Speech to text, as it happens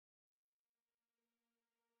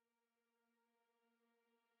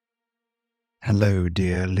Hello,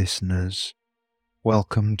 dear listeners.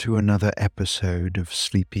 Welcome to another episode of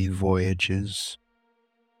Sleepy Voyages.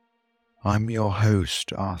 I'm your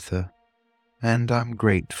host, Arthur, and I'm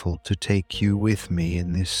grateful to take you with me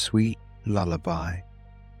in this sweet lullaby.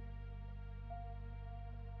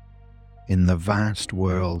 In the vast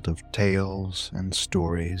world of tales and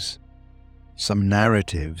stories, some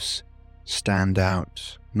narratives stand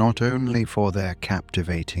out not only for their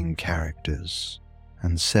captivating characters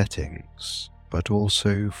and settings, but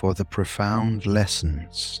also for the profound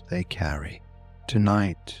lessons they carry.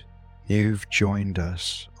 Tonight, you've joined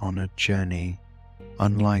us on a journey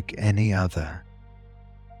unlike any other.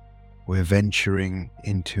 We're venturing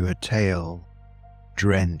into a tale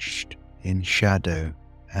drenched in shadow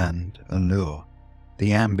and allure.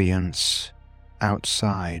 The ambience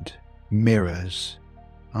outside mirrors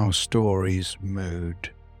our story's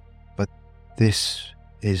mood, but this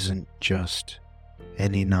isn't just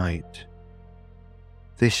any night.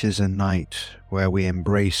 This is a night where we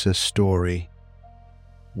embrace a story,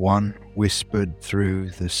 one whispered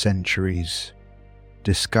through the centuries,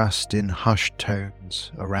 discussed in hushed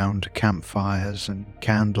tones around campfires and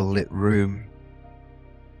candlelit room.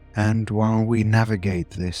 And while we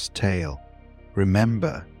navigate this tale,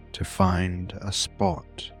 remember to find a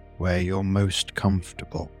spot where you're most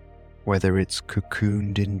comfortable, whether it's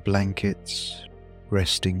cocooned in blankets,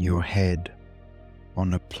 resting your head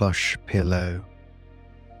on a plush pillow,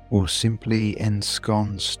 or simply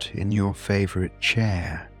ensconced in your favorite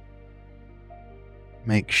chair.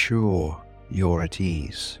 Make sure you're at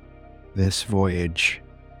ease. This voyage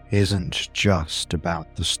isn't just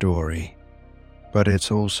about the story, but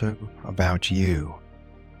it's also about you.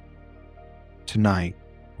 Tonight,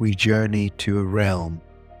 we journey to a realm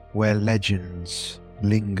where legends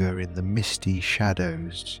linger in the misty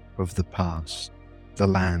shadows of the past. The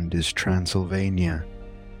land is Transylvania,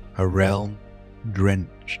 a realm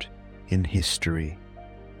drenched in history,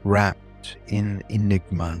 wrapped in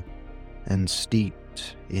enigma, and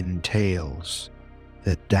steeped in tales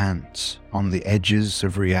that dance on the edges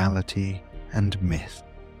of reality and myth.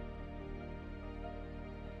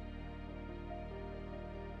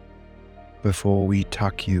 Before we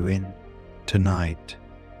tuck you in tonight,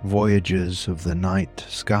 voyagers of the night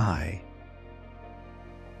sky,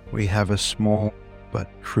 we have a small but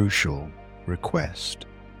crucial request.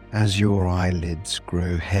 As your eyelids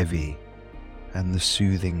grow heavy and the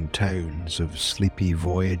soothing tones of Sleepy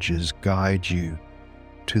Voyages guide you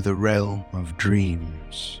to the realm of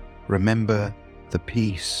dreams, remember the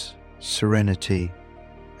peace, serenity,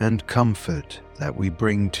 and comfort that we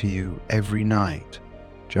bring to you every night,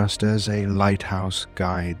 just as a lighthouse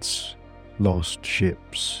guides lost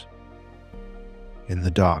ships. In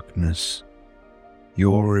the darkness,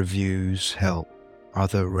 your reviews help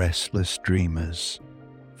other restless dreamers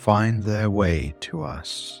find their way to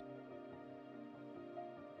us.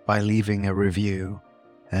 By leaving a review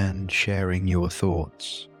and sharing your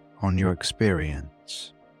thoughts on your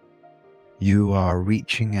experience, you are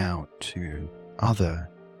reaching out to other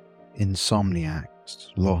insomniacs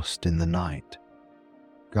lost in the night,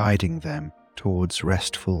 guiding them towards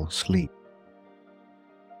restful sleep.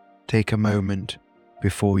 Take a moment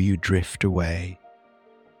before you drift away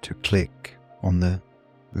to click on the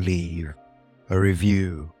Leave a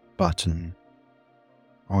Review button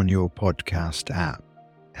on your podcast app.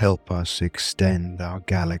 Help us extend our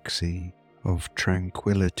galaxy of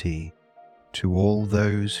tranquility to all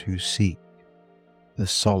those who seek the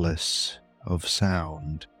solace of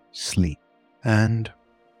sound sleep. And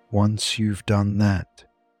once you've done that,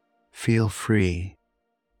 feel free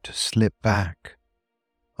to slip back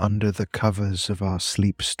under the covers of our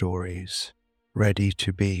sleep stories, ready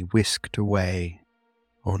to be whisked away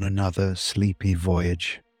on another sleepy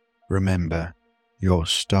voyage. Remember, your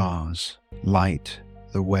stars light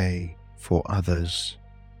the way for others.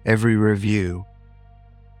 Every review,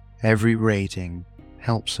 every rating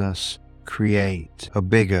helps us create a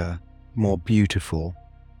bigger, more beautiful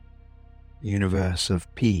universe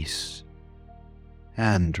of peace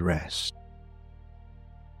and rest.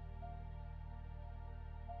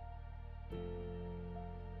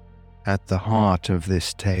 At the heart of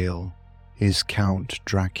this tale is Count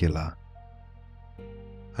Dracula,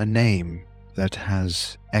 a name that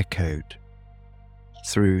has echoed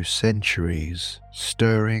through centuries,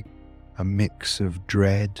 stirring a mix of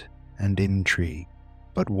dread and intrigue.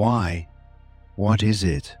 But why? What is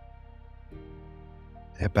it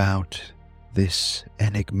about this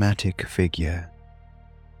enigmatic figure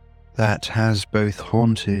that has both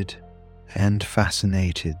haunted and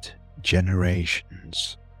fascinated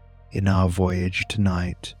generations? In our voyage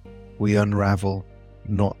tonight, we unravel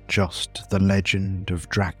not just the legend of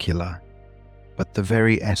Dracula, but the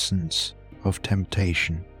very essence of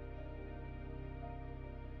temptation.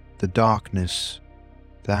 The darkness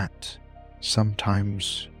that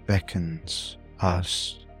sometimes beckons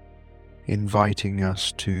us, inviting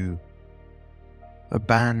us to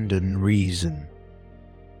abandon reason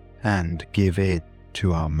and give in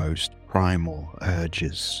to our most primal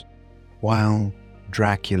urges. While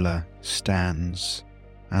Dracula stands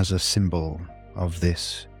as a symbol of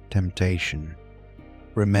this temptation,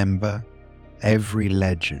 remember, every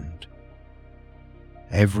legend,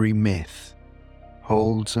 every myth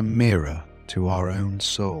holds a mirror to our own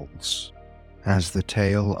souls. As the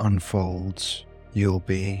tale unfolds, you'll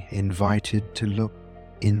be invited to look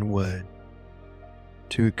inward,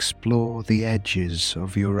 to explore the edges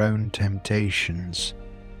of your own temptations,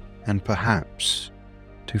 and perhaps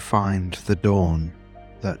to find the dawn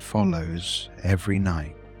that follows every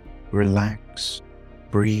night. Relax,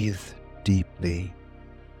 breathe deeply,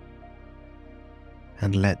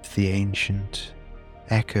 and let the ancient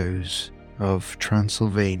echoes of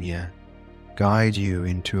Transylvania guide you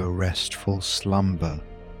into a restful slumber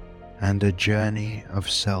and a journey of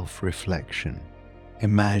self-reflection.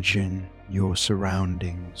 Imagine your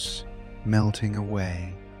surroundings melting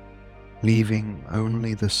away, leaving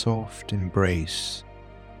only the soft embrace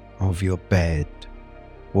of your bed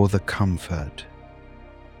or the comfort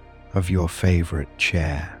of your favorite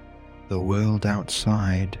chair. The world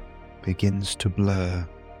outside begins to blur,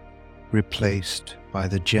 replaced by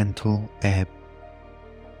the gentle ebb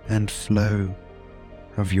and flow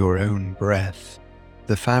of your own breath.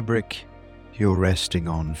 The fabric you're resting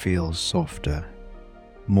on feels softer,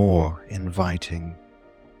 more inviting.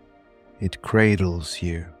 It cradles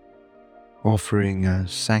you, offering a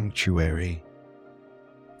sanctuary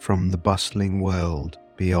from the bustling world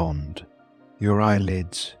beyond. Your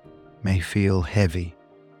eyelids may feel heavy,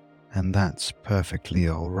 and that's perfectly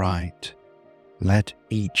all right. Let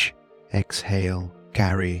each exhale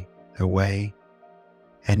carry away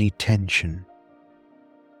any tension.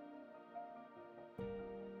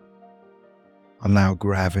 Allow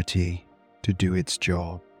gravity to do its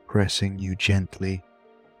job, pressing you gently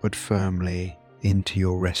but firmly into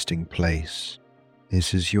your resting place.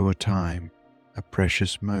 This is your time, a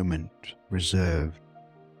precious moment reserved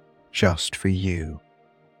just for you.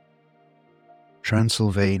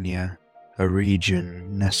 Transylvania, a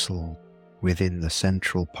region nestled within the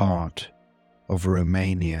central part of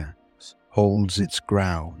Romania, holds its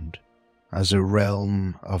ground as a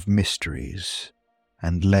realm of mysteries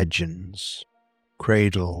and legends,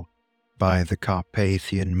 cradled by the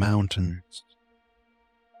Carpathian Mountains.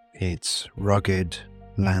 Its rugged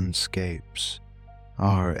landscapes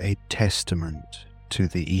are a testament to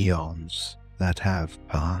the eons that have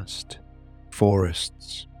passed.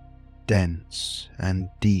 Forests, dense and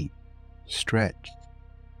deep, stretched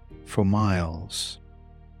for miles,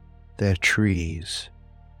 their trees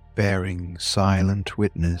bearing silent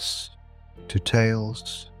witness to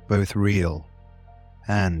tales both real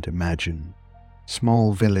and imagined.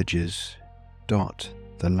 Small villages dot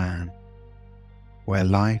the land, where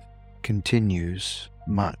life continues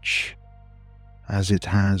much as it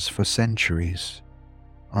has for centuries,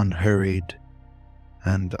 unhurried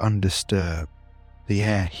and undisturbed. The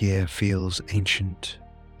air here feels ancient,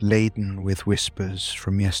 laden with whispers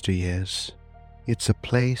from yesteryears. It's a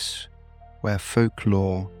place where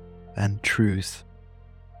folklore and truth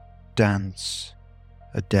dance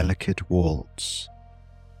a delicate waltz,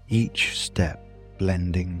 each step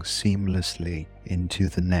blending seamlessly into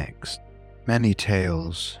the next. Many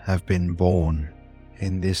tales have been born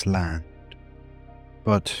in this land,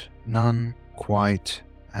 but none quite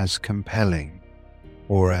as compelling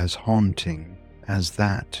or as haunting as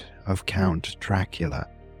that of Count Dracula.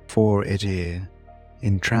 For it is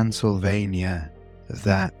in Transylvania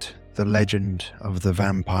that the legend of the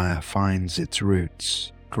vampire finds its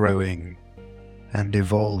roots, growing and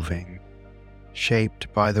evolving,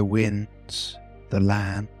 shaped by the winds, the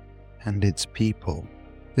land, and its people.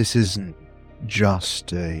 This isn't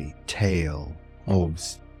just a tale of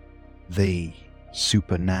the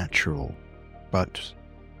supernatural, but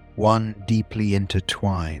one deeply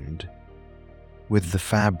intertwined with the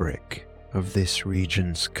fabric of this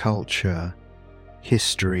region's culture,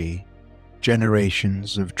 history.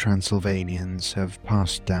 Generations of Transylvanians have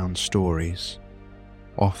passed down stories,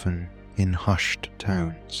 often in hushed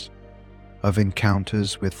tones, of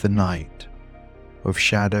encounters with the night, of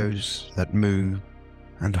shadows that move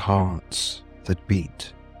and hearts that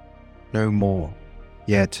beat no more.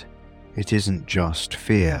 Yet it isn't just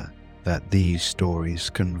fear that these stories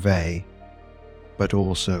convey, but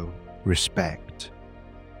also respect,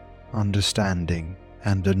 understanding,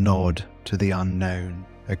 and a nod to the unknown.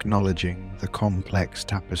 acknowledging the complex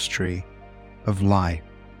tapestry of life,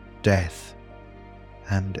 death,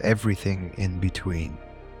 and everything in between.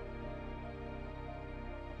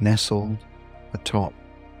 Nestled atop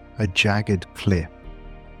a jagged cliff,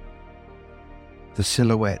 the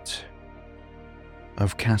silhouette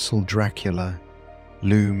of Castle Dracula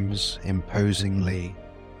looms imposingly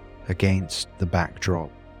against the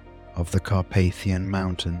backdrop of the Carpathian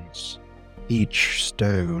Mountains. Each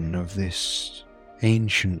stone of this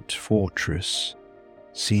ancient fortress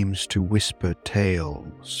seems to whisper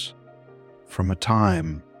tales from a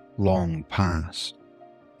time long past.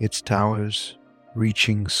 Its towers,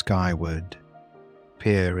 reaching skyward,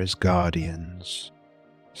 appear as guardians,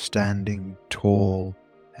 standing tall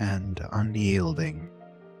and unyielding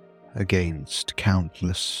against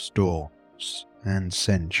countless storms and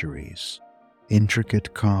centuries.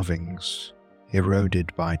 Intricate carvings,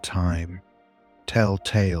 eroded by time, tell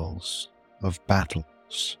tales of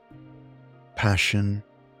battles, passion,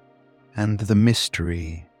 and the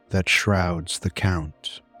mystery that shrouds the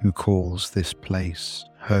Count who calls this place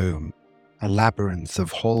home. A labyrinth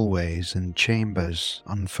of hallways and chambers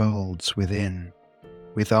unfolds within,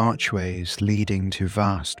 with archways leading to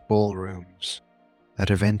vast ballrooms that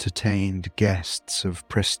have entertained guests of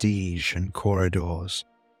prestige and corridors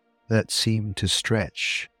that seem to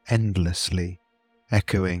stretch endlessly,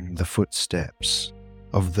 echoing the footsteps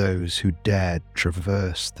of those who dared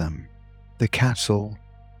traverse them. The castle,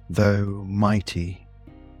 though mighty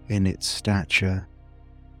in its stature,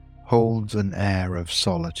 holds an air of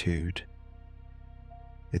solitude.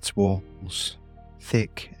 Its walls,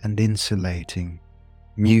 thick and insulating,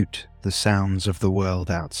 mute the sounds of the world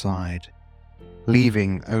outside,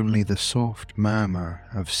 leaving only the soft murmur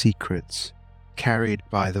of secrets carried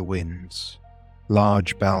by the winds.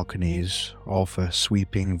 Large balconies offer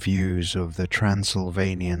sweeping views of the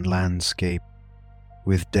Transylvanian landscape,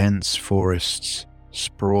 with dense forests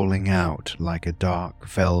sprawling out like a dark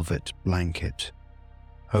velvet blanket,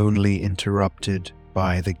 only interrupted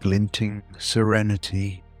by the glinting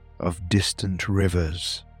serenity of distant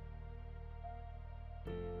rivers.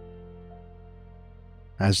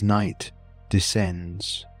 As night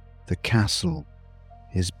descends, the castle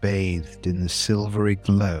is bathed in the silvery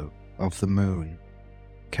glow of the moon,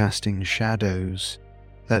 casting shadows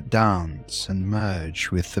that dance and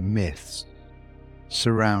merge with the myths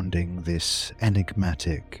surrounding this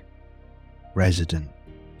enigmatic resident.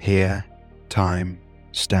 Here, time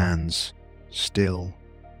stands still,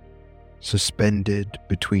 suspended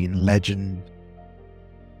between legend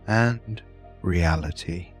and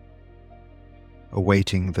reality,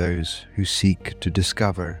 awaiting those who seek to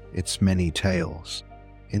discover its many tales.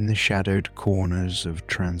 In the shadowed corners of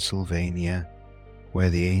Transylvania, where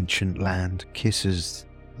the ancient land kisses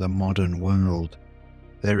the modern world,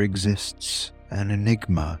 there exists an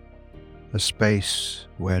enigma, a space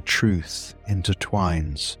where truth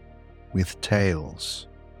intertwines with tales.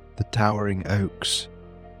 The towering oaks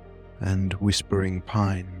and whispering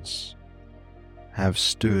pines have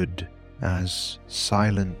stood as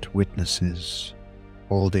silent witnesses,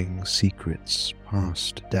 holding secrets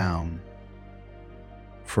passed down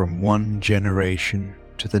from one generation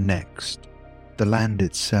to the next. The land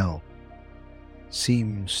itself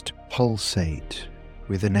seems to pulsate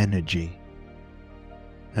with an energy,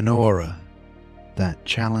 an aura that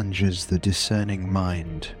challenges the discerning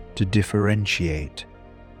mind to differentiate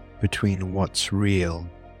between what's real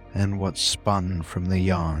and what's spun from the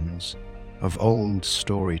yarns of old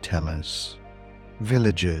storytellers.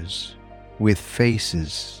 Villagers with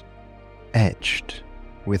faces etched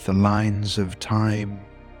with the lines of time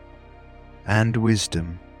and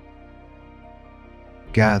wisdom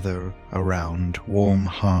gather around warm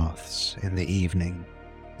hearths in the evening.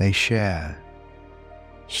 They share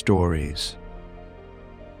stories,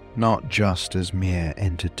 not just as mere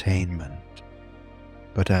entertainment,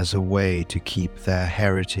 but as a way to keep their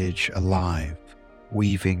heritage alive,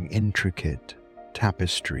 weaving intricate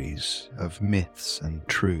tapestries of myths and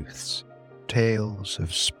truths, tales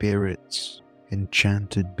of spirits,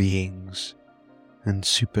 enchanted beings, and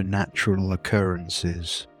supernatural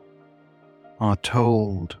occurrences are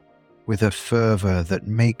told with a fervor that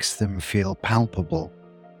makes them feel palpable,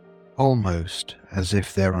 almost as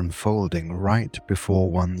if they're unfolding right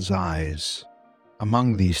before one's eyes.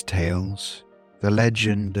 Among these tales, the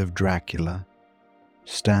legend of Dracula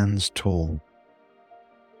stands tall,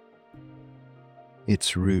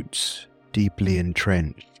 its roots deeply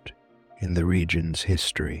entrenched in the region's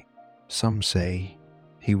history. Some say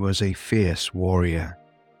he was a fierce warrior,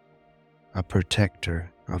 a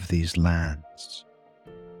protector of these lands.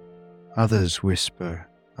 Others whisper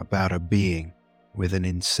about a being with an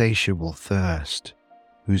insatiable thirst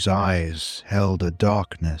whose eyes held a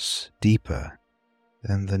darkness deeper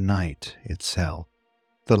than the night itself.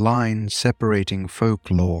 The line separating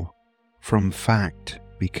folklore from fact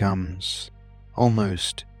becomes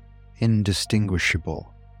almost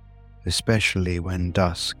indistinguishable, especially when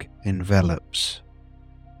dusk envelops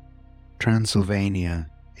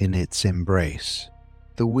Transylvania in its embrace.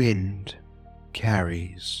 The wind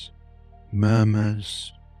carries,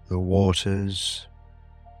 murmurs, the waters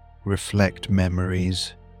reflect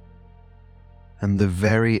memories, and the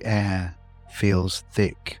very air feels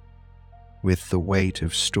thick with the weight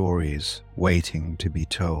of stories waiting to be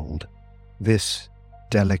told. This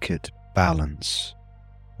delicate balance,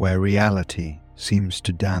 where reality seems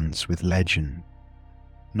to dance with legend,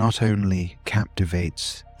 not only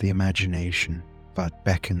captivates the imagination, but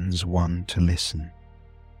beckons one to listen,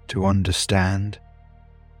 to understand,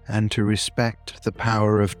 and to respect the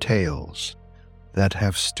power of tales that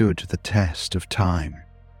have stood the test of time.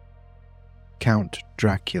 Count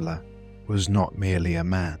Dracula was not merely a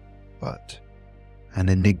man, but an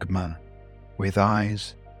enigma with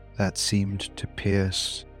eyes that seemed to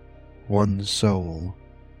pierce one's soul,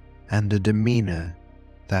 and a demeanor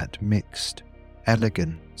that mixed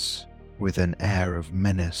elegance with an air of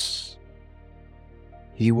menace.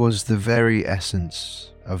 He was the very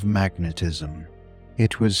essence of magnetism.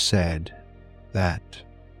 It was said that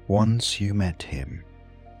once you met him,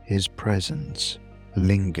 his presence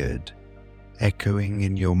lingered, echoing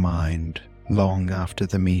in your mind long after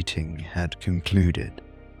the meeting had concluded.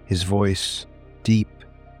 His voice, deep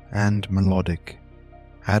and melodic,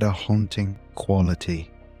 had a haunting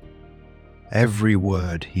quality. Every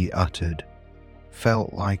word he uttered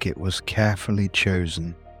felt like it was carefully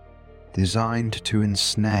chosen, designed to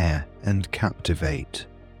ensnare and captivate.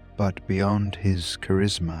 But beyond his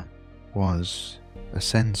charisma was a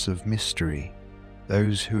sense of mystery.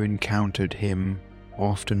 Those who encountered him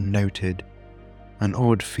often noted an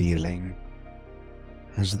odd feeling,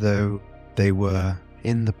 as though they were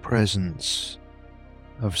in the presence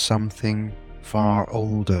of something far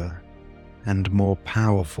older and more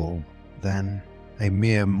powerful than a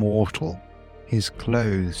mere mortal. His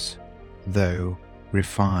clothes, though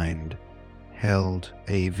refined, held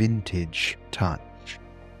a vintage touch,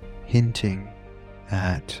 hinting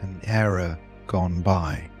at an era gone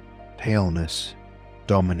by. Paleness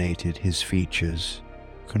dominated his features,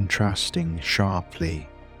 contrasting sharply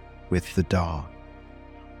with the dark,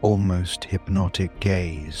 almost hypnotic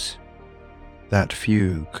gaze that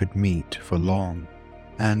few could meet for long.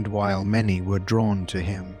 And while many were drawn to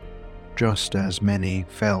him, just as many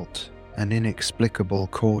felt an inexplicable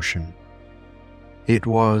caution. It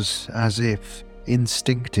was as if,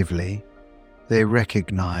 instinctively, they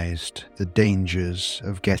recognized the dangers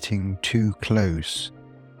of getting too close,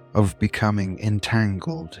 of becoming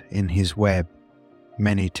entangled in his web.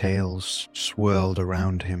 Many tales swirled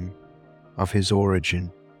around him, of his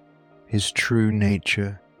origin, his true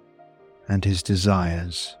nature, and his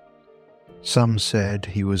desires. Some said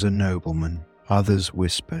he was a nobleman, others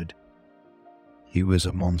whispered he was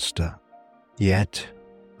a monster. Yet,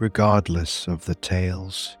 regardless of the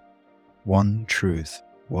tales, one truth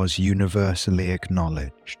was universally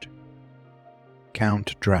acknowledged.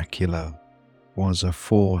 Count Dracula was a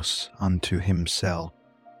force unto himself,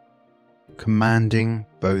 commanding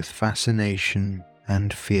both fascination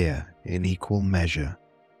and fear in equal measure.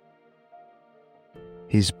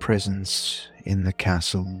 His presence in the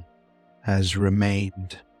castle has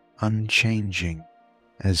remained unchanging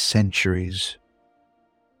as centuries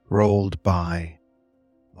rolled by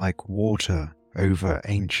like water over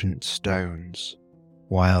ancient stones,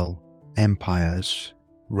 while empires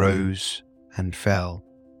rose and fell,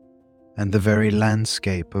 and the very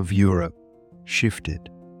landscape of Europe shifted.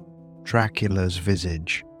 Dracula's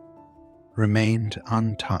visage remained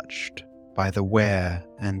untouched by the wear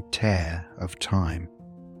and tear of time.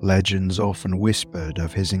 Legends often whispered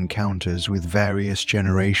of his encounters with various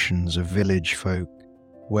generations of village folk,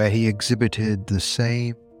 where he exhibited the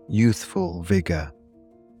same youthful vigor,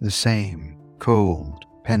 the same cold,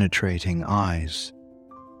 penetrating eyes,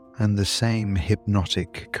 and the same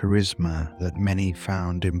hypnotic charisma that many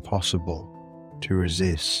found impossible to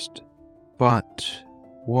resist. But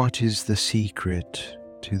what is the secret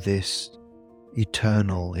to this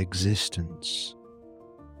eternal existence?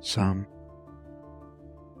 Some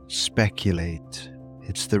speculate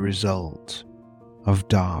it's the result of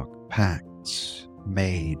dark pacts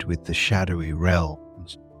made with the shadowy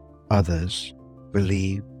realms. Others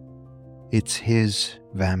believe it's his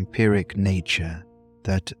vampiric nature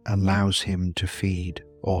that allows him to feed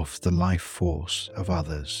off the life force of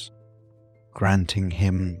others, granting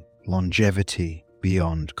him longevity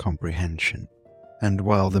beyond comprehension. And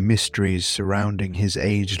while the mysteries surrounding his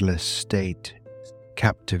ageless state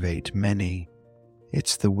captivate many,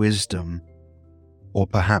 it's the wisdom, or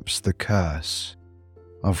perhaps the curse,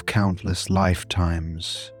 of countless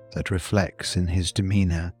lifetimes that reflects in his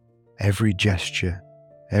demeanor. Every gesture,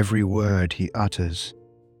 every word he utters,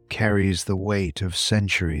 carries the weight of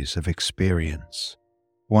centuries of experience.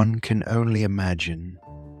 One can only imagine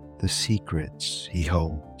the secrets he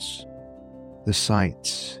holds, the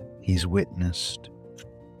sights he's witnessed,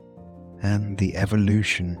 and the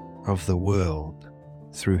evolution of the world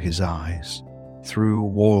through his eyes, through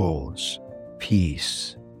wars,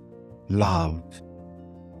 peace, love,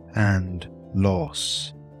 and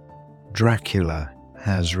loss. Dracula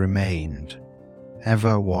has remained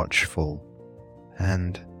ever watchful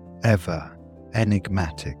and ever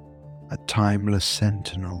enigmatic, a timeless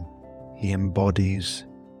sentinel. He embodies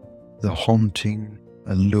the haunting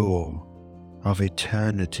allure of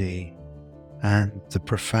eternity and the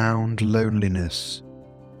profound loneliness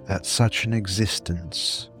that such an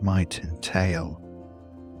existence might entail.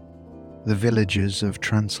 The villagers of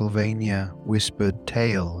Transylvania whispered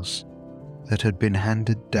tales that had been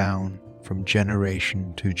handed down from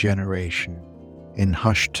generation to generation. In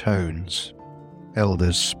hushed tones,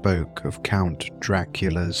 elders spoke of Count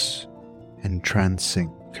Dracula's entrancing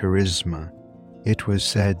charisma. It was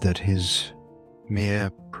said that his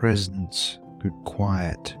mere presence could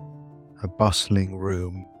quiet a bustling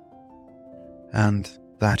room, and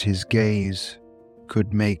that his gaze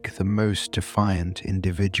could make the most defiant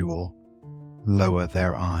individual lower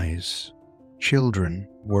their eyes. Children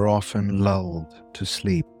were often lulled to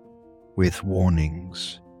sleep with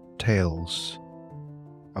warnings, tales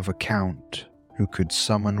of a count who could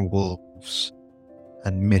summon wolves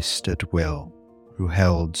and mist at will, who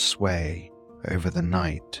held sway over the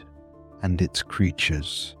night and its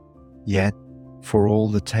creatures. Yet, for all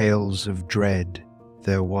the tales of dread,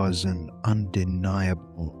 there was an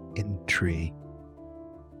undeniable intrigue.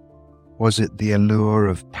 Was it the allure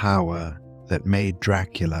of power that made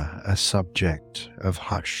Dracula a subject of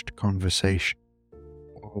hushed conversation?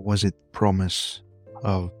 Or was it the promise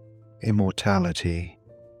of immortality,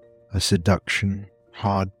 a seduction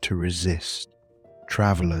hard to resist?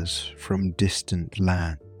 Travelers from distant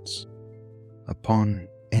lands, upon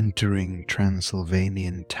entering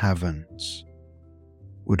Transylvanian taverns,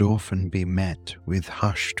 would often be met with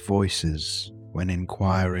hushed voices when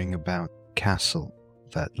inquiring about the castle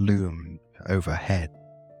that loomed overhead.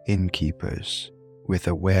 Innkeepers, with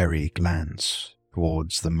a wary glance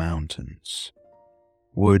towards the mountains,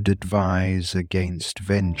 would advise against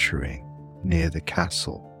venturing near the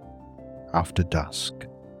castle after dusk.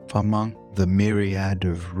 Among the myriad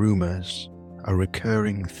of rumors, a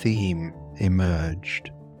recurring theme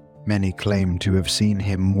emerged. Many claimed to have seen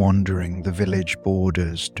him wandering the village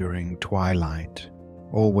borders during twilight,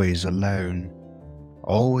 always alone,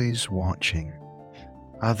 always watching.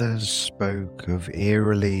 Others spoke of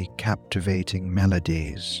eerily captivating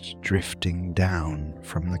melodies drifting down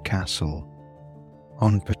from the castle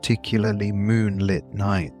on particularly moonlit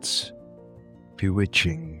nights,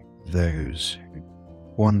 bewitching those.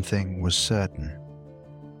 One thing was certain: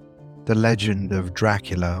 the legend of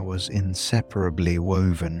Dracula was inseparably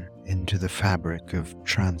woven into the fabric of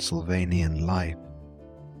Transylvanian life,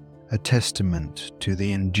 a testament to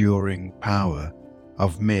the enduring power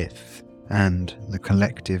of myth and the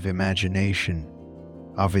collective imagination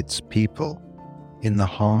of its people. In the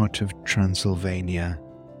heart of Transylvania,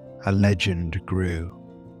 a legend grew,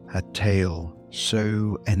 a tale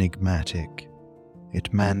so enigmatic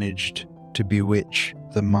it managed to bewitch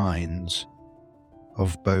the minds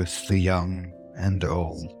of both the young and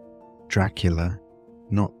old. Dracula,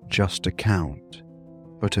 not just a count,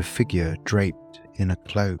 but a figure draped in a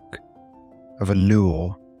cloak of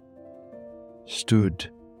allure, stood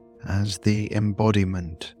as the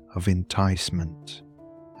embodiment of enticement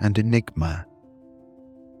and enigma.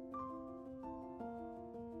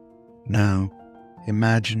 Now,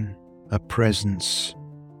 imagine a presence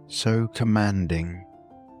so commanding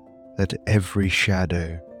that every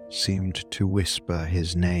shadow seemed to whisper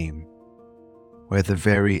his name, where the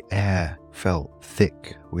very air felt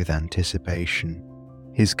thick with anticipation.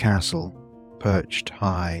 His castle, perched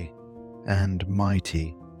high and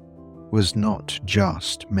mighty, was not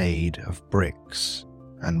just made of bricks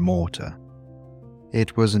and mortar.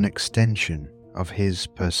 It was an extension of his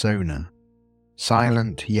persona,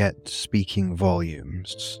 silent yet speaking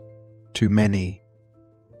volumes. To many,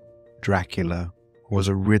 Dracula was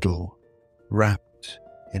a riddle wrapped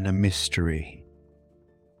in a mystery,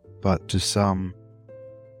 but to some,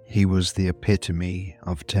 he was the epitome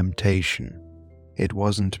of temptation. It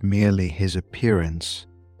wasn't merely his appearance,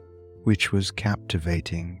 which was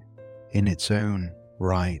captivating in its own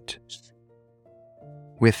right,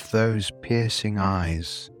 with those piercing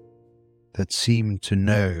eyes that seemed to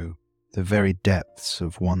know the very depths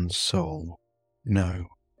of one's soul. No,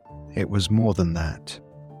 it was more than that.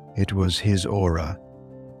 It was his aura,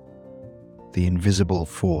 the invisible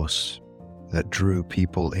force that drew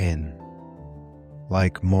people in,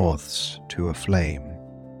 like moths to a flame,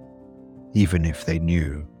 even if they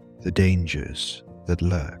knew the dangers that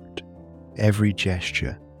lurked. Every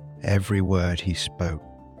gesture, every word he spoke,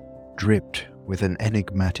 dripped with an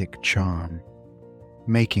enigmatic charm,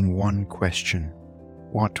 making one question: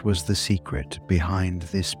 what was the secret behind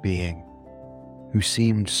this being, who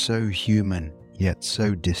seemed so human yet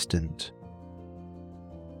so distant?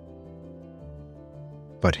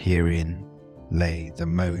 But herein lay the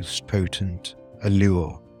most potent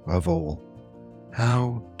allure of all.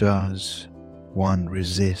 How does one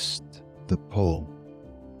resist the pull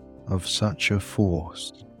of such a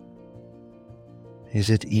force? Is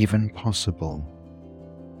it even possible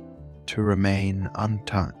to remain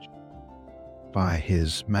untouched by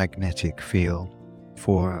his magnetic field?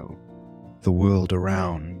 For the world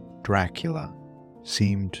around Dracula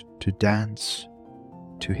seemed to dance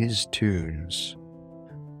to his tunes,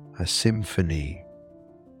 a symphony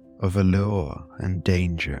of allure and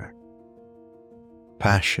danger,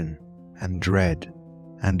 passion and dread.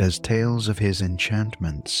 And as tales of his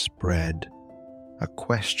enchantments spread, a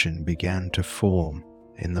question began to form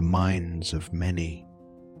in the minds of many.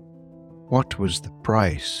 What was the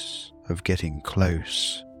price of getting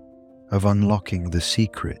close, of unlocking the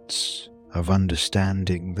secrets, of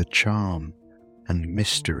understanding the charm and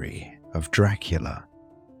mystery of Dracula?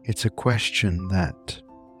 It's a question that,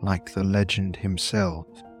 like the legend himself,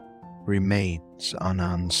 remains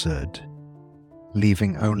unanswered,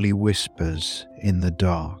 leaving only whispers in the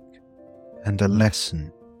dark and a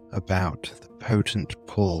lesson about the potent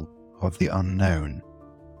pull of the unknown.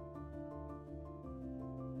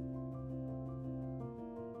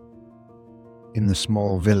 In the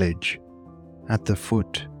small village at the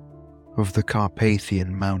foot of the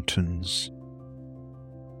Carpathian Mountains,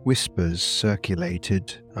 whispers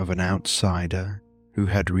circulated of an outsider who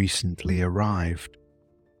had recently arrived,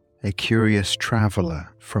 a curious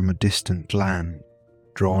traveller from a distant land,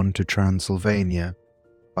 drawn to Transylvania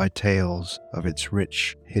by tales of its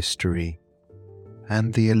rich history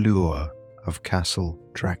and the allure of Castle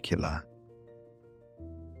Dracula.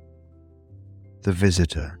 The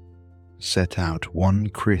visitor set out one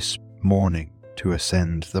crisp morning to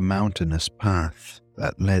ascend the mountainous path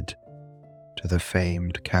that led to the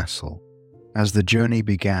famed castle. As the journey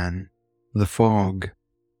began, the fog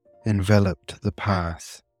enveloped the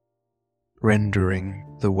path,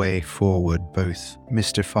 rendering the way forward both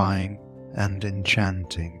mystifying and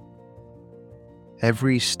enchanting.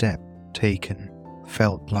 Every step taken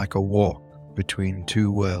felt like a walk between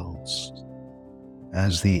two worlds,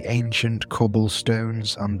 as the ancient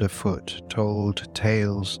cobblestones underfoot told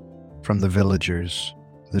tales from the villagers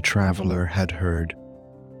the traveller had heard,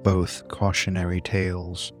 both cautionary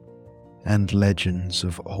tales and legends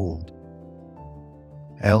of old.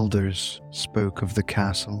 Elders spoke of the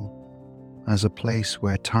castle as a place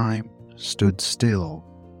where time stood still,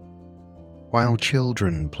 while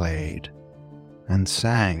children played and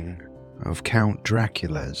sang of Count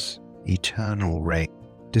Dracula's eternal reign.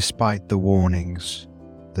 Despite the warnings,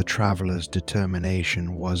 the traveller's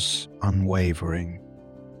determination was unwavering.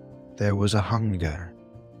 There was a hunger,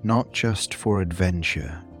 not just for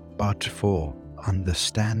adventure, but for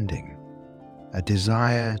understanding, a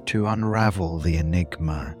desire to unravel the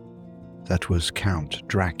enigma that was Count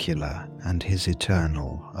Dracula and his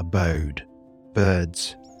eternal abode.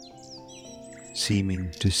 Birds,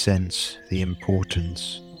 seeming to sense the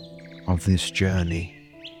importance of this journey,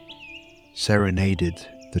 serenaded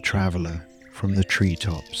the traveller from the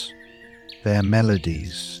treetops, their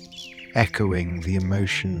melodies echoing the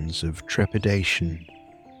emotions of trepidation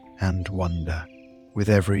and wonder. With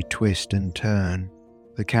every twist and turn,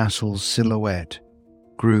 the castle's silhouette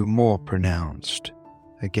grew more pronounced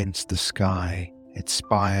against the sky, its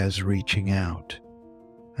spires reaching out,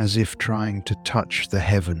 as if trying to touch the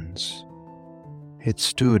heavens. It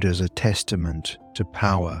stood as a testament to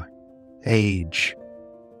power, age,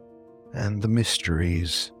 and the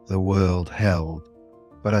mysteries the world held.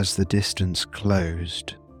 But as the distance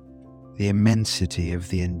closed, the immensity of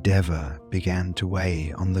the endeavour began to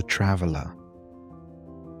weigh on the traveller.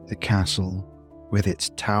 The castle, with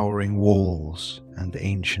its towering walls and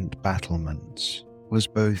ancient battlements, was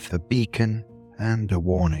both a beacon and a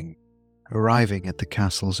warning. Arriving at the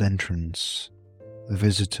castle's entrance, the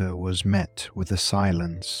visitor was met with a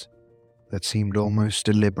silence that seemed almost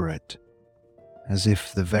deliberate, as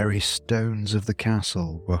if the very stones of the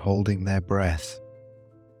castle were holding their breath.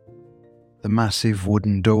 The massive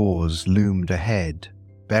wooden doors loomed ahead,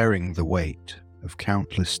 bearing the weight of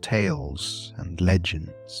countless tales and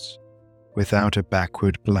legends. Without a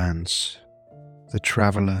backward glance, the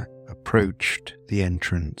traveller approached the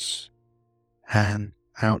entrance, hand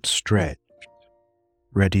outstretched,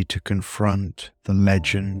 ready to confront the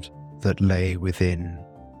legend that lay within.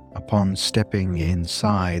 Upon stepping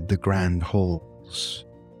inside the grand halls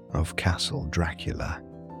of Castle Dracula,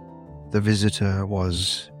 the visitor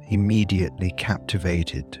was immediately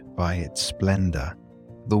captivated by its splendor.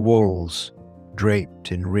 The walls,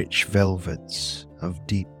 draped in rich velvets of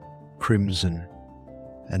deep crimson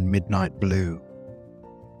and midnight blue,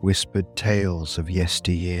 whispered tales of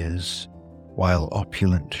yesteryears, while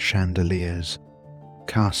opulent chandeliers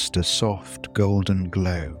cast a soft golden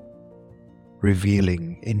glow,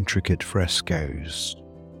 revealing intricate frescoes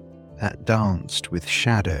that danced with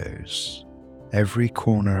shadows. Every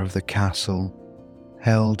corner of the castle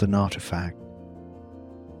held an artifact,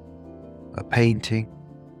 a painting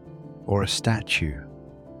or a statue,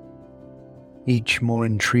 each more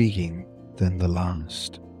intriguing than the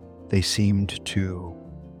last. They seemed to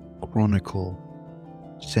chronicle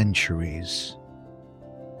centuries,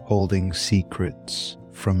 holding secrets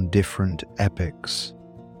from different epochs,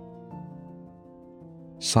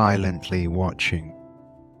 silently watching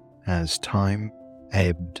as time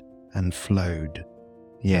ebbed and flowed.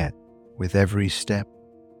 Yet, with every step,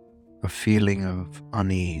 a feeling of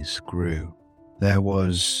unease grew. There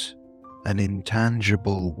was an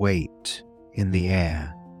intangible weight in the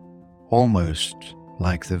air, almost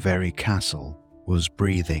like the very castle was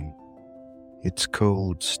breathing, its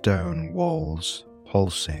cold stone walls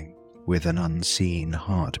pulsing with an unseen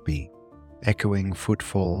heartbeat, echoing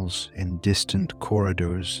footfalls in distant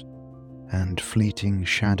corridors and fleeting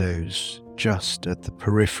shadows just at the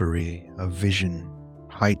periphery of vision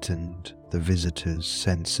heightened the visitor's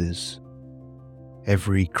senses.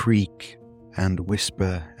 Every creak and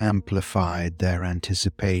whisper amplified their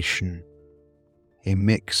anticipation, a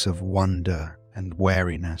mix of wonder and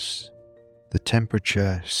wariness. The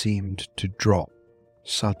temperature seemed to drop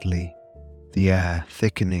subtly, the air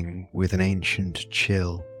thickening with an ancient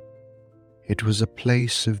chill. It was a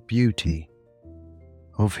place of beauty,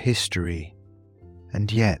 of history,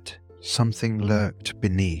 and yet something lurked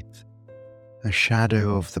beneath, a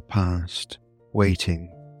shadow of the past,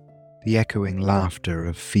 waiting. The echoing laughter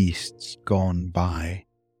of feasts gone by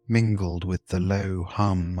mingled with the low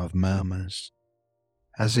hum of murmurs,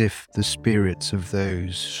 as if the spirits of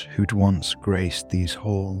those who'd once graced these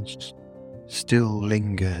halls still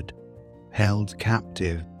lingered, held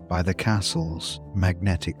captive by the castle's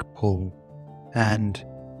magnetic pull. And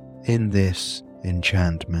in this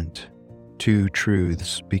enchantment, two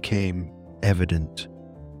truths became evident.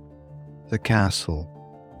 The castle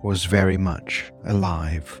was very much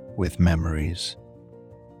alive with memories,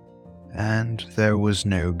 and there was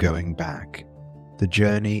no going back. The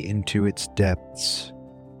journey into its depths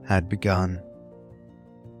had begun,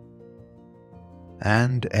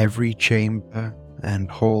 and every chamber and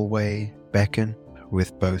hallway beckoned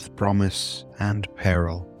with both promise and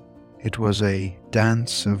peril. It was a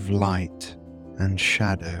dance of light and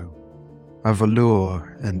shadow, of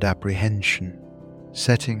allure and apprehension,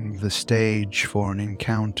 setting the stage for an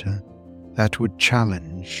encounter that would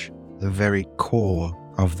challenge the very core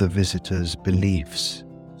of the visitor's beliefs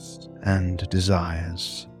and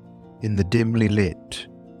desires. In the dimly lit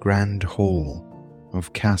grand hall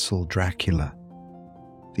of Castle Dracula,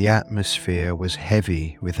 the atmosphere was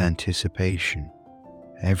heavy with anticipation.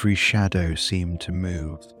 Every shadow seemed to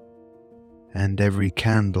move, and every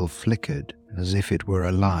candle flickered as if it were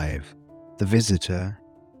alive. The visitor,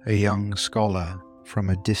 a young scholar from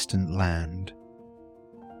a distant land,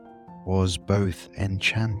 was both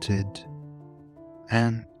enchanted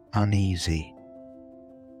and uneasy.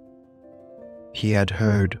 He had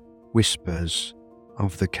heard whispers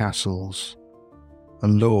of the castle's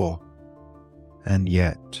allure, and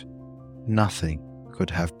yet nothing could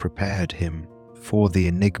have prepared him for the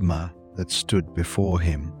enigma that stood before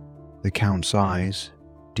him. The Count's eyes,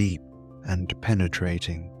 deep and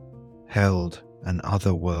penetrating, held an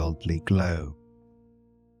otherworldly glow.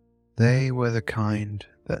 They were the kind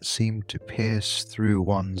that seemed to pierce through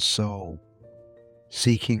one's soul,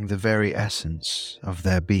 seeking the very essence of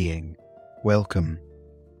their being. "Welcome."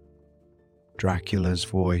 Dracula's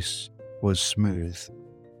voice was smooth,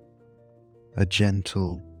 a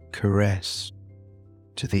gentle caress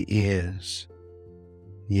to the ears,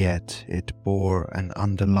 yet it bore an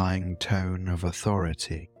underlying tone of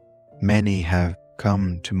authority. "Many have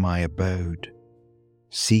come to my abode,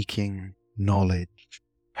 seeking knowledge,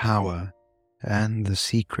 power, and the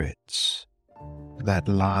secrets that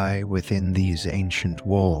lie within these ancient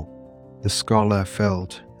walls. The scholar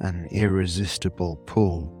felt an irresistible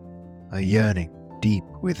pull, a yearning deep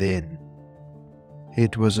within.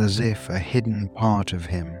 It was as if a hidden part of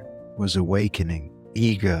him was awakening,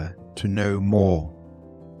 eager to know more,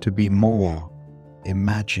 to be more.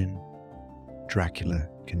 Imagine, Dracula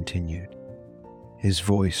continued, his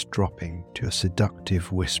voice dropping to a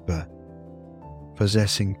seductive whisper,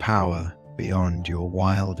 possessing power beyond your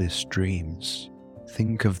wildest dreams.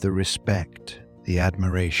 Think of the respect, the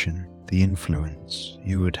admiration, the influence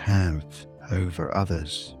you would have over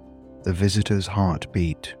others. The visitor's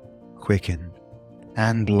heartbeat quickened,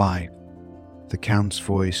 and life. The Count's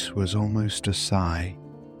voice was almost a sigh,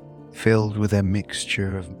 filled with a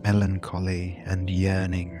mixture of melancholy and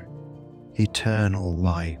yearning. Eternal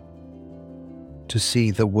life. To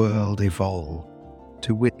see the world evolve,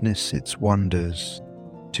 to witness its wonders,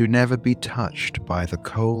 to never be touched by the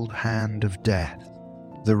cold hand of death.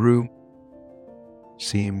 The room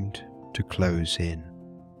seemed to close in.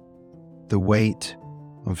 The weight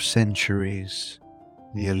of centuries,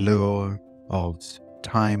 the allure of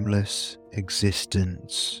timeless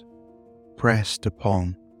existence pressed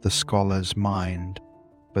upon the scholar's mind.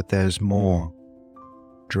 But there's more.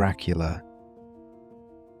 Dracula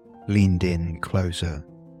leaned in closer,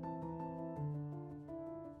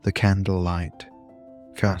 the candlelight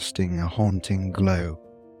casting a haunting glow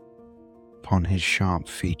upon his sharp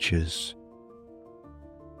features.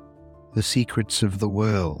 The secrets of the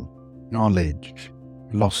world, knowledge,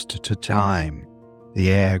 lost to time.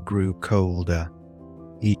 The air grew colder,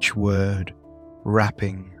 each word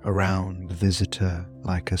wrapping around the visitor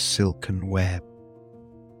like a silken web.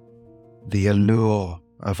 The allure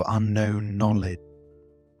of unknown knowledge,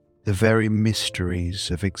 the very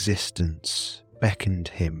mysteries of existence beckoned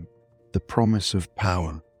him, the promise of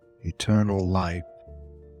power, eternal life,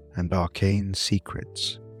 and arcane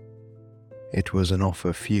secrets. It was an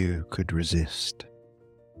offer few could resist.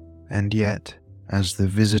 And yet, as the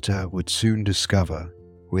visitor would soon discover,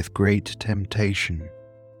 with great temptation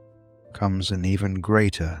comes an even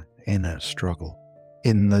greater inner struggle.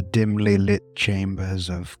 In the dimly lit chambers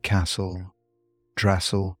of Castle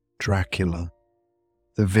Dracula,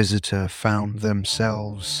 the visitor found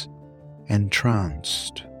themselves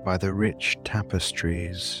entranced by the rich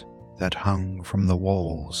tapestries that hung from the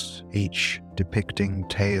walls, each depicting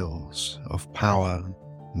tales of power,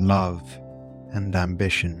 love, and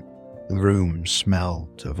ambition. The room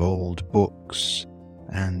smelled of old books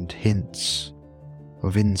and hints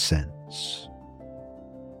of incense.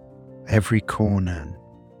 Every corner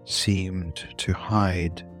seemed to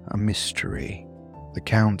hide a mystery. The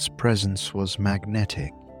Count's presence was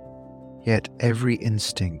magnetic, yet every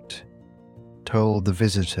instinct told the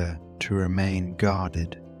visitor to remain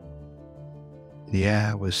guarded. The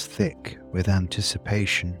air was thick with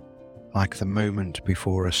anticipation, like the moment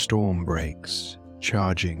before a storm breaks,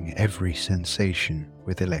 charging every sensation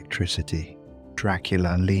with electricity.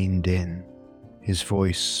 Dracula leaned in, his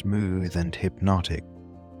voice smooth and hypnotic.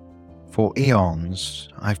 For eons,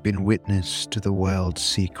 I've been witness to the world's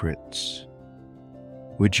secrets.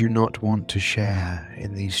 Would you not want to share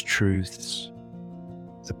in these truths?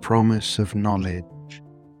 The promise of knowledge,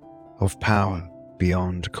 of power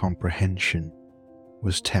beyond comprehension,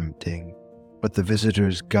 was tempting, but the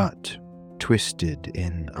visitor's gut twisted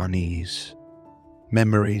in unease.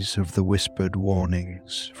 Memories of the whispered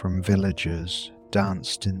warnings from villagers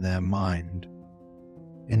danced in their mind,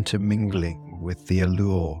 intermingling with the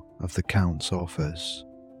allure of the Count's offers.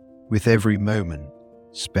 With every moment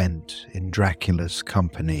spent in Dracula's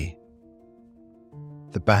company,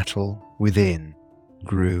 the battle within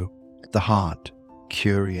grew. The heart,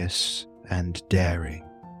 curious and daring,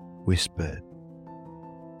 whispered,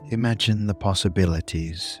 "Imagine the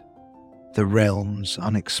possibilities, the realms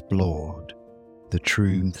unexplored, the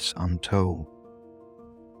truths untold."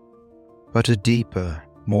 But a deeper,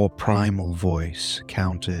 more primal voice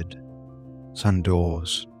countered, "Some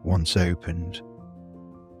doors, once opened,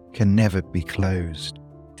 can never be closed."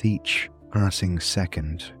 Each passing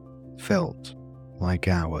second felt like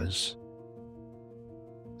hours.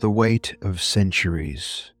 The weight of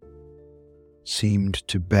centuries seemed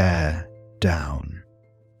to bear down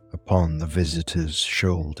upon the visitor's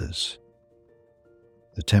shoulders.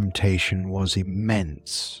 The temptation was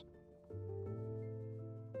immense,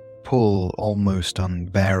 pull almost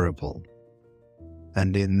unbearable,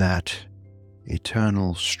 and in that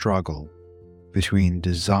eternal struggle between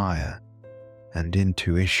desire and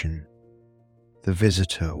intuition, the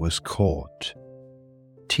visitor was caught,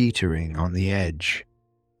 teetering on the edge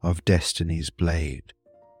of destiny's blade.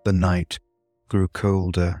 The night grew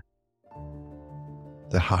colder,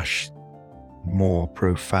 the hush more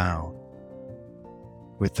profound,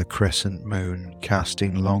 with the crescent moon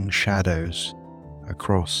casting long shadows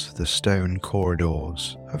across the stone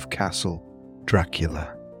corridors of Castle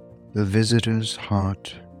Dracula. The visitor's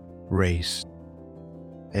heart raced,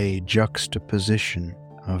 a juxtaposition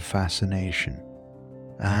of fascination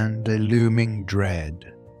and a looming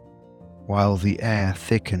dread. While the air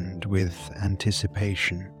thickened with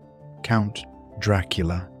anticipation, Count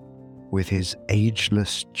Dracula, with his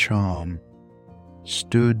ageless charm,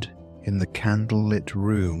 stood in the candlelit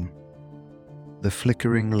room, the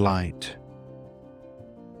flickering light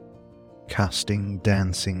casting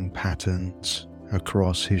dancing patterns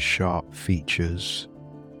across his sharp features.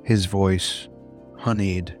 His voice,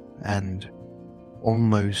 honeyed and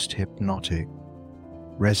almost hypnotic,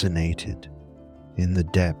 resonated in the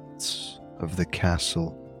depths of the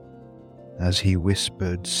castle as he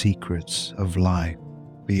whispered secrets of life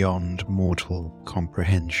beyond mortal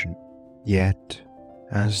comprehension. Yet,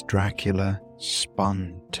 as Dracula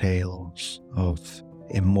spun tales of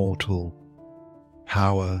immortal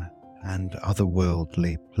power and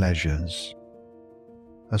otherworldly pleasures,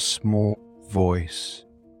 a small voice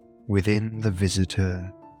within the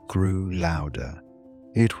visitor grew louder.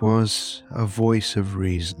 It was a voice of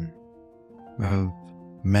reason, of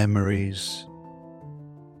memories,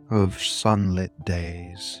 of sunlit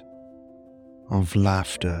days, of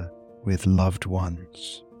laughter with loved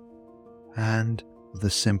ones, and the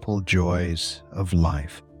simple joys of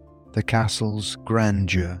life. The castle's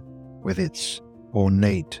grandeur, with its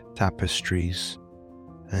ornate tapestries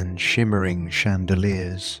and shimmering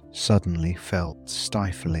chandeliers, suddenly felt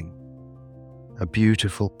stifling. A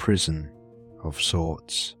beautiful prison of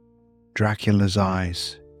sorts. Dracula's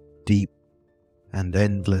eyes, deep and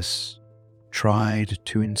endless, tried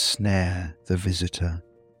to ensnare the visitor,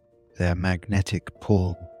 their magnetic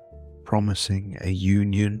pull promising a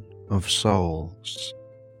union of souls,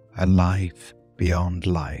 a life beyond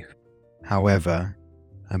life. However,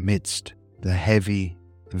 amidst the heavy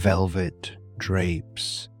velvet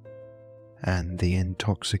drapes and the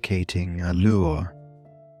intoxicating allure,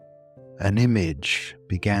 an image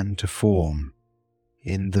began to form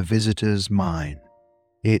in the visitor's mind.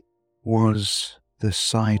 It was the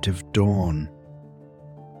sight of dawn,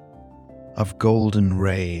 of golden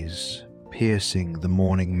rays piercing the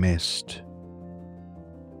morning mist,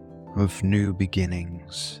 of new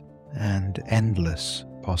beginnings and endless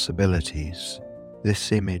possibilities.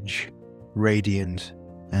 This image, radiant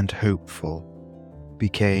and hopeful,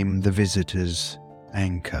 became the visitor's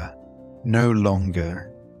anchor. No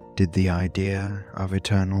longer did the idea of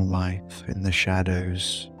eternal life in the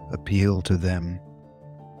shadows appeal to them,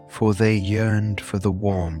 for they yearned for the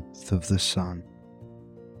warmth of the sun,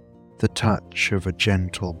 the touch of a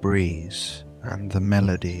gentle breeze, and the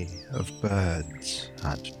melody of birds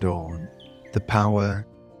at dawn. The power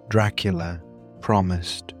Dracula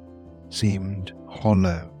promised seemed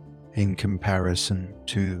hollow in comparison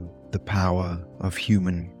to the power of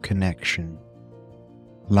human connection,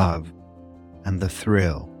 love, and the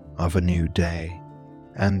thrill of a new day.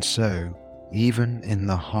 And so, even in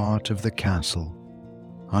the heart of the castle,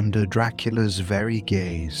 under Dracula's very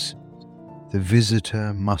gaze, the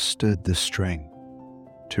visitor mustered the strength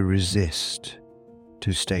to resist,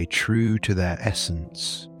 to stay true to their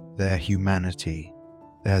essence, their humanity.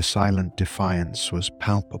 Their silent defiance was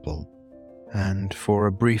palpable, and for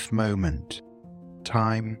a brief moment,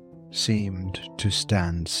 time seemed to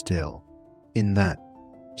stand still. In that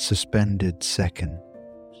suspended second,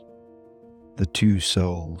 the two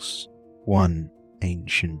souls, one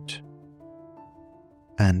ancient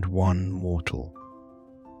and one mortal,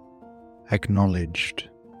 acknowledged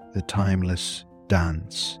the timeless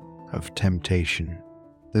dance of temptation.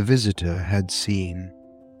 The visitor had seen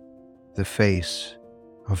the face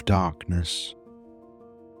of darkness,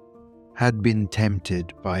 had been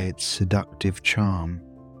tempted by its seductive charm,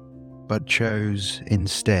 but chose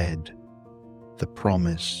instead the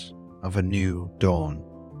promise of a new dawn.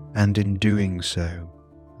 And in doing so,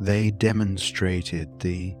 they demonstrated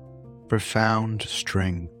the profound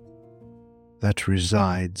strength that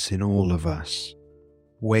resides in all of us,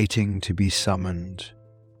 waiting to be summoned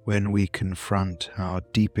when we confront our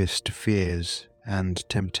deepest fears and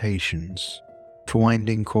temptations. The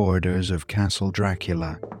winding corridors of Castle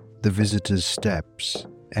Dracula, the visitor's steps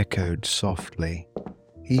echoed softly,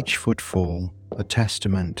 each footfall a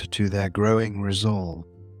testament to their growing resolve.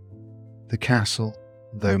 The castle,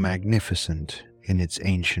 though magnificent in its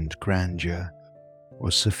ancient grandeur,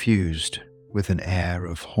 was suffused with an air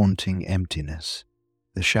of haunting emptiness.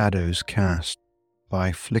 The shadows cast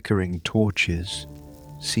by flickering torches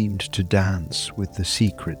seemed to dance with the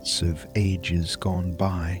secrets of ages gone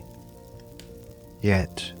by.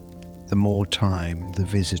 Yet, the more time the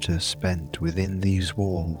visitor spent within these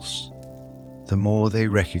walls, the more they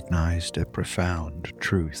recognized a profound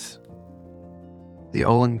truth. The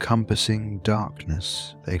all-encompassing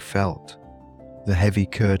darkness they felt, the heavy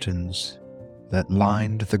curtains that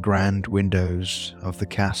lined the grand windows of the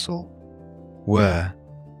castle, were,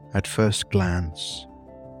 at first glance,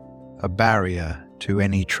 a barrier to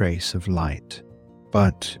any trace of light,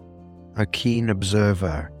 but a keen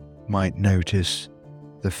observer might notice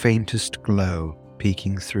the faintest glow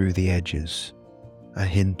peeking through the edges, a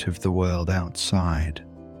hint of the world outside,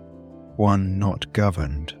 one not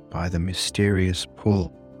governed by the mysterious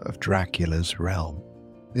pull of Dracula's realm.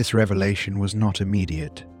 This revelation was not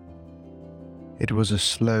immediate. It was a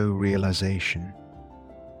slow realization,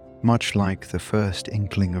 much like the first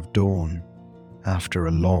inkling of dawn after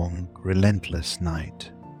a long, relentless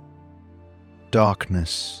night.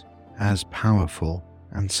 Darkness, as powerful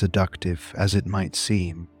and seductive as it might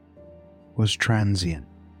seem, was transient.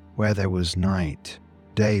 Where there was night,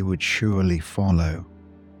 day would surely follow.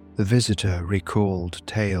 The visitor recalled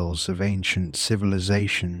tales of ancient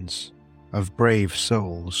civilizations, of brave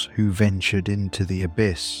souls who ventured into the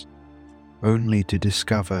abyss, only to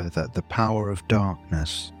discover that the power of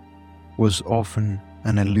darkness was often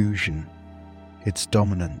an illusion, its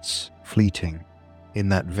dominance fleeting in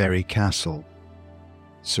that very castle.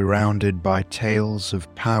 Surrounded by tales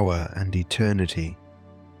of power and eternity,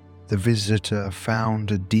 the visitor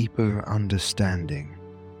found a deeper understanding.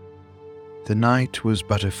 The night was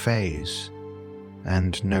but a phase,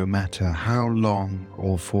 and no matter how long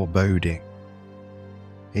or foreboding,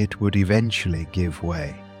 it would eventually give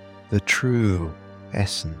way. The true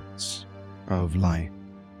essence of life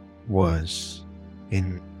was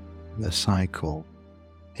in the cycle.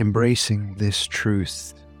 Embracing this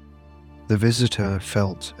truth, the visitor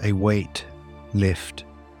felt a weight lift,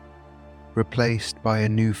 replaced by a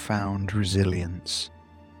newfound resilience.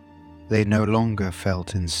 They no longer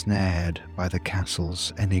felt ensnared by the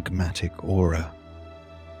castle's enigmatic aura.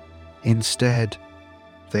 Instead,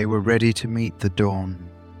 they were ready to meet the dawn.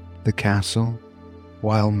 The castle,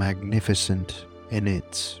 while magnificent in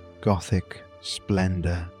its Gothic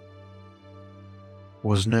splendor,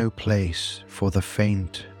 was no place for the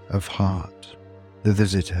faint of heart. The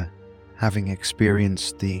visitor, having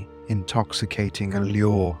experienced the intoxicating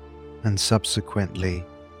allure and subsequently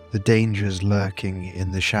the dangers lurking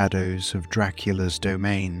in the shadows of Dracula's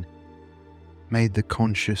domain, made the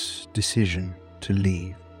conscious decision to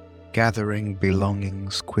leave. Gathering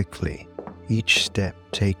belongings quickly, each step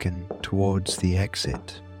taken towards the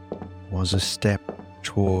exit was a step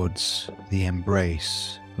towards the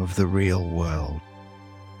embrace of the real world,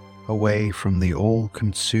 away from the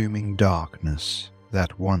all-consuming darkness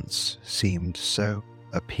that once seemed so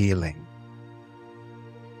appealing.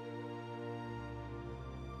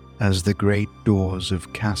 As the great doors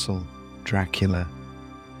of Castle Dracula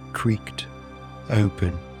creaked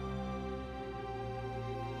open,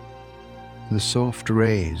 the soft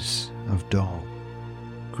rays of dawn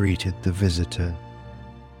greeted the visitor,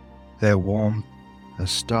 their warmth a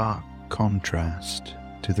stark contrast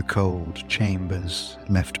to the cold chambers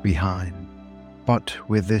left behind. But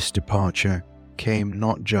with this departure came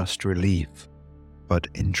not just relief, but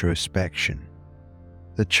introspection.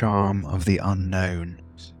 The charm of the unknown,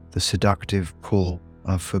 the seductive pull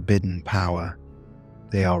of forbidden power,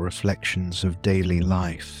 they are reflections of daily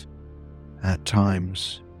life. At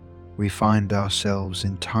times, we find ourselves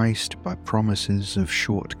enticed by promises of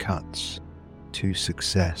shortcuts to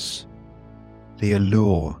success, the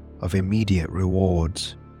allure of immediate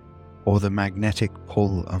rewards, or the magnetic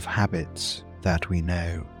pull of habits that we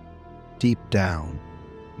know, deep down,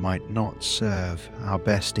 might not serve our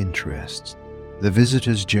best interests. The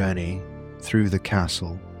visitor's journey through the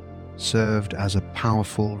castle served as a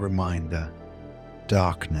powerful reminder.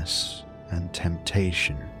 Darkness and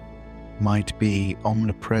temptation might be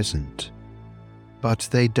omnipresent, but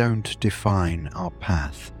they don't define our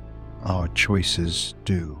path. Our choices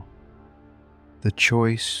do. The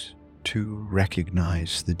choice to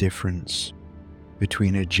recognize the difference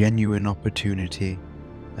between a genuine opportunity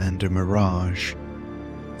and a mirage,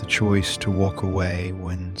 the choice to walk away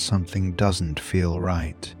when something doesn't feel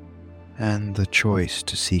right, and the choice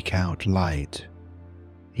to seek out light,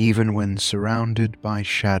 even when surrounded by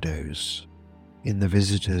shadows. In the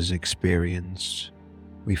visitor's experience,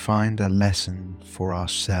 we find a lesson for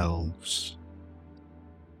ourselves.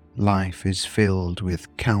 Life is filled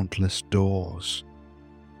with countless doors.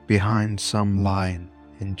 Behind some lie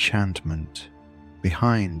enchantment,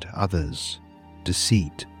 behind others'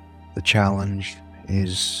 deceit. The challenge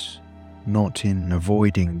is not in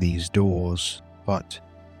avoiding these doors, but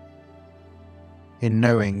in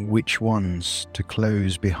knowing which ones to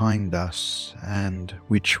close behind us and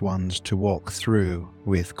which ones to walk through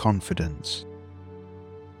with confidence.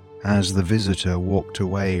 As the visitor walked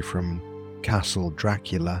away from Castle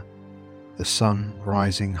Dracula, the sun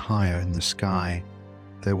rising higher in the sky,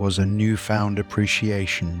 there was a newfound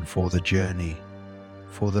appreciation for the journey,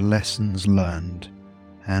 for the lessons learned,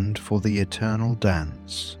 and for the eternal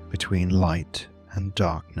dance between light and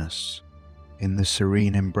darkness. In the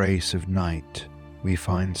serene embrace of night, we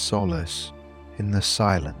find solace in the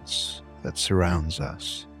silence that surrounds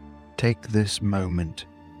us. Take this moment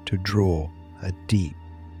to draw a deep,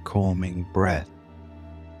 calming breath,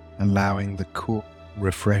 allowing the cool,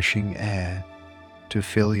 refreshing air to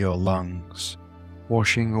fill your lungs,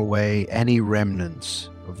 washing away any remnants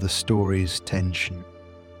of the story's tension.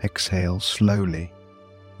 Exhale slowly,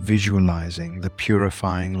 visualizing the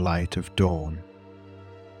purifying light of dawn.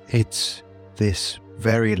 It's this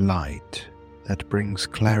very light that brings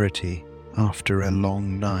clarity after a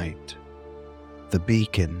long night, the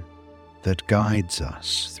beacon that guides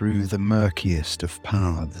us through the murkiest of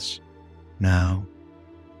paths. Now,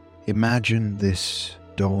 imagine this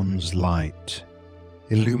dawn's light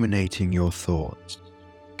illuminating your thoughts,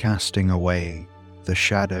 casting away the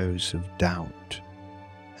shadows of doubt,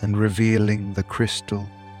 and revealing the crystal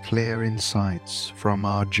clear insights from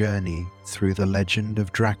our journey through the legend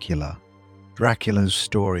of Dracula. Dracula's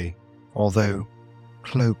story, although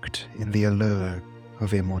cloaked in the allure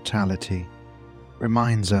of immortality,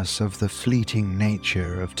 reminds us of the fleeting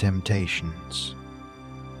nature of temptations.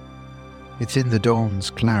 It's in the dawn's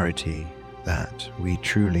clarity that we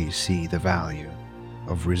truly see the value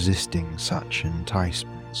of resisting such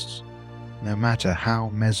enticements. No matter how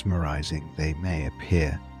mesmerizing they may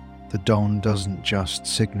appear, the dawn doesn't just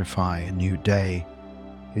signify a new day,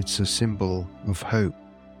 it's a symbol of hope,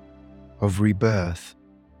 of rebirth.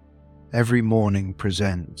 Every morning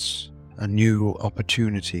presents a new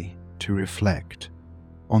opportunity to reflect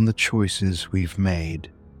on the choices we've made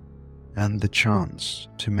and the chance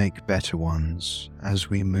to make better ones as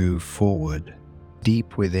we move forward.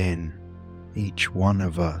 Deep within, each one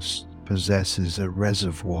of us possesses a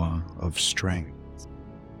reservoir of strength.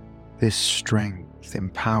 This strength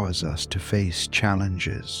empowers us to face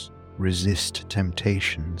challenges, resist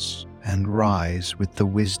temptations, and rise with the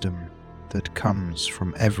wisdom that comes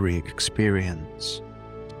from every experience.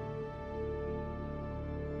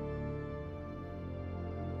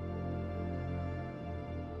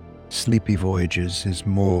 Sleepy Voyages is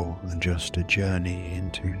more than just a journey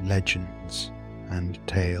into legends and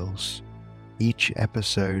tales. Each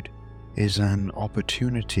episode is an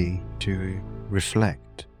opportunity to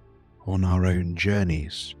reflect on our own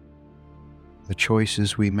journeys, the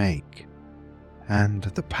choices we make, and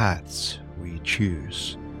the paths we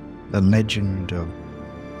choose. The legend of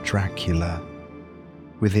Dracula,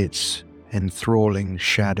 with its enthralling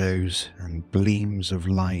shadows and gleams of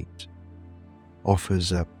light,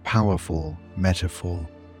 offers a powerful metaphor.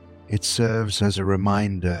 It serves as a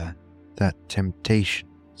reminder that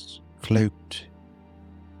temptations cloaked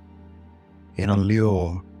in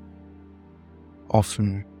allure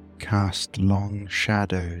often cast long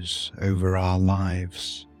shadows over our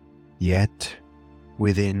lives. Yet,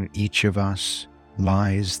 within each of us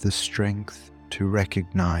lies the strength to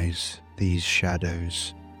recognize these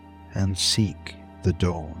shadows and seek the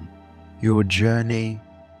dawn. Your journey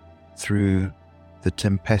through the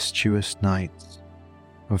tempestuous nights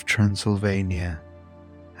of Transylvania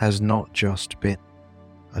has not just been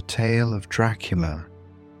a tale of Dracula,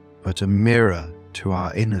 but a mirror to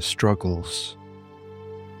our inner struggles.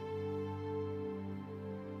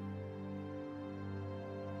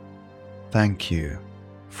 Thank you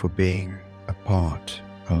for being a part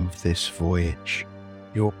of this voyage.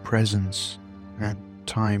 Your presence and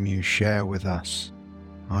time you share with us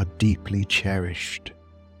are deeply cherished.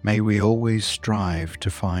 May we always strive to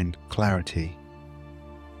find clarity,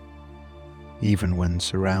 even when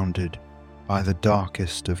surrounded by the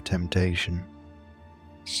darkest of temptation.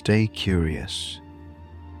 Stay curious,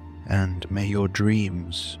 and may your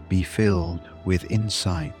dreams be filled with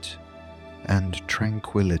insight and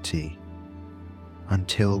tranquility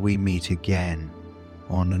until we meet again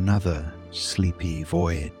on another sleepy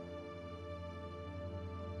voyage.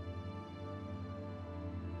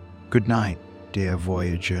 Good night, dear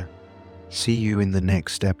Voyager. See you in the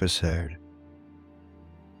next episode.